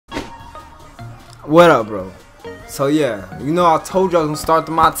What up, bro? So yeah, you know I told you I was gonna start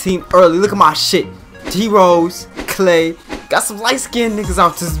my team early. Look at my shit. D-Rose, Clay, got some light-skinned niggas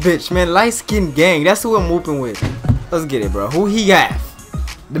out this bitch, man. Light-skinned gang. That's who I'm whooping with. Let's get it, bro. Who he got?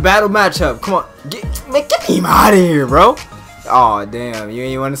 The battle matchup. Come on, get him out of here, bro. Oh damn, you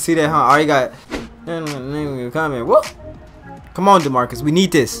ain't want to see that, huh? Already got. Coming. What? Come on, DeMarcus. We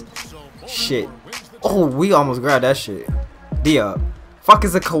need this. Shit. Oh, we almost grabbed that shit. D up. Fuck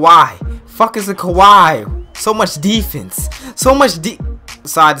is a Kawhi. Fuck is a Kawhi. So much defense. So much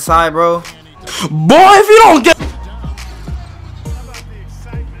side to side, bro. Boy, if you don't get.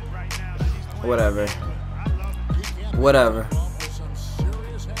 Whatever. Whatever.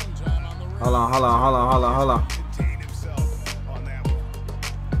 Hold on.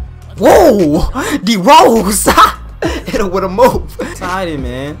 Whoa! D-Rose! Hit him with a move. Excited,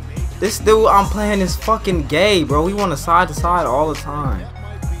 man. This dude I'm playing is fucking gay, bro. We want a side to side all the time.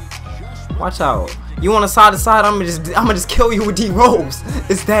 Watch out. You want a side to side? I'ma just kill you with D-Rose.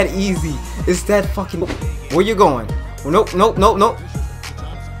 It's that easy. It's that fucking. Where you going? Nope.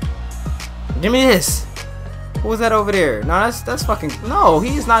 Give me this. What was that over there? No, that's fucking. No,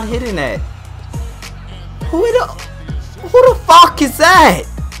 he is not hitting that. Who the fuck is that?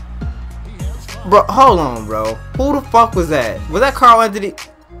 Bro, hold on, bro. Who the fuck was that? Was that Carl Anthony?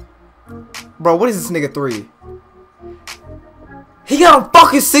 Bro, what is this nigga 3? He got a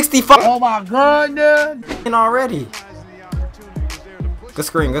fucking 65. Oh my god, dude. Already. Good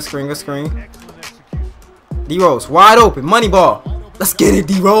screen. D-Rose, wide open. Money ball. Let's get it,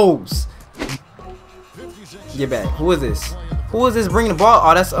 D-Rose. Get back. Who is this? Who is this bringing the ball?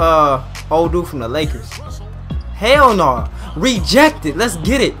 Oh, that's old dude from the Lakers. Hell no. Rejected. Let's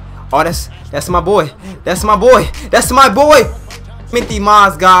get it. Oh, that's my boy. That's my boy. Minty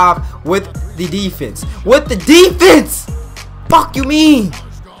Mozgov with the defense. Fuck you mean?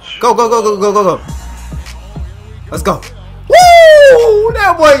 Go. Let's go. Woo!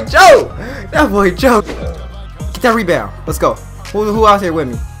 That boy Joe. Get that rebound. Let's go. Who out here with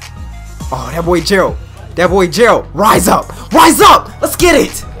me? Oh, that boy Gerald. Rise up. Let's get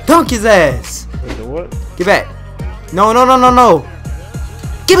it. Dunk his ass. What? Get back. No.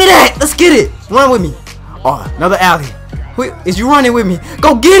 Give me that. Let's get it. Run with me. Oh, another alley. Wait, is you running with me?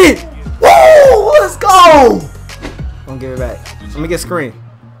 Go get it. Woo! Let's go. Don't give it back. Let me get screen.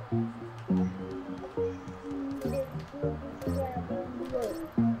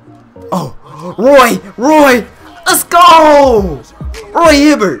 Oh, Roy. Let's go. Roy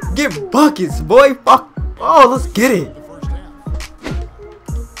Hibbert. Get buckets, boy. Fuck. Oh, let's get it.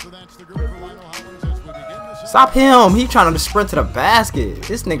 Stop him. He trying to sprint to the basket.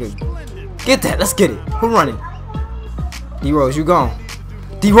 This nigga. Get that. Let's get it. Who running? D-Rose, you gone.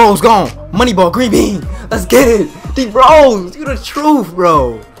 D-Rose gone. Money ball, green bean. Let's get it. D-Rose, you the truth,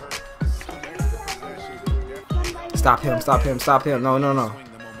 bro. Stop him. No.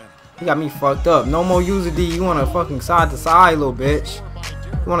 He got me fucked up. No more user D. You want a fucking side to side, little bitch.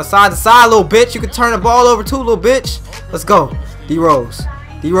 You can turn the ball over too, little bitch. Let's go. D-Rose.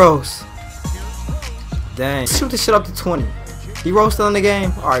 Dang. Shoot this shit up to 20. D-Rose still in the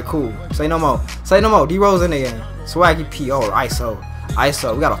game? Alright, cool. Say no more. D-Rose in the game. Swaggy P. Oh, ISO.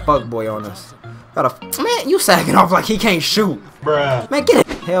 We got a fuck boy on us. Man, you sagging off like he can't shoot. Bruh. Man, get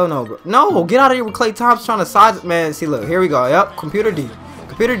it. Hell no, bro. No, get out of here with Klay Thompson trying to side. Man, see, look. Here we go. Yep. Computer D.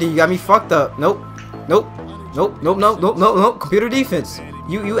 You got me fucked up. Nope. Computer defense.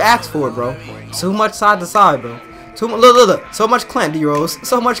 You asked for it, bro. Too much side to side, bro. Look. So much clamp, D-Rose.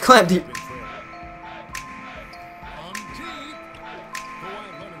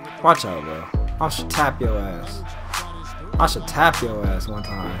 Watch out, bro. I should tap your ass. One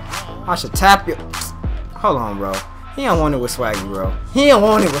time. Hold on, bro. He don't want it with Swaggy, bro.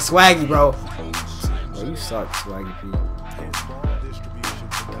 Bro, you suck, Swaggy P.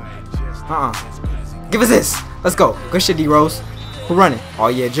 Give us this. Let's go. Good shit, D-Rose. Who running? Oh,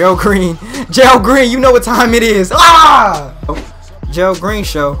 yeah, Gerald Green. You know what time it is. Gerald Green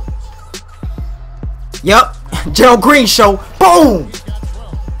show. Yup. Gerald Green show. Boom.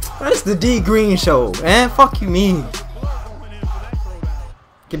 That's the D Green show, man. Fuck you mean.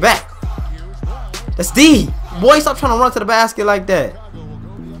 Get back. That's D. Boy, stop trying to run to the basket like that.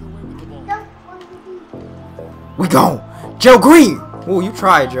 We gone. Joe Green. Ooh, you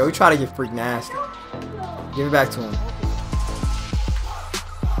tried, Joe. You tried to get freak nasty. Give it back to him.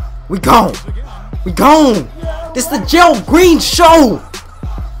 We gone. This the Joe Green show.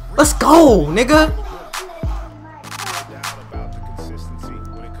 Let's go, nigga.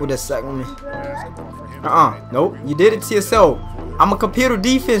 Who that sack on me? Nope. You did it to yourself. I'm a computer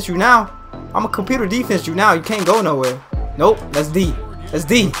defense you now. You can't go nowhere. Nope. That's D.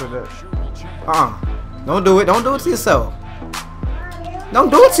 Don't do it. Don't do it to yourself. Don't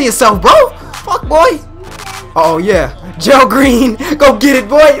do it to yourself, bro. Fuck, boy. Oh, yeah. Joe Green. Go get it,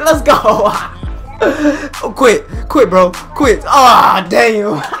 boy. Let's go. Oh, quit. Quit, bro. Quit. Ah,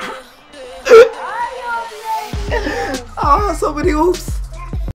 damn. Ah, so many oops.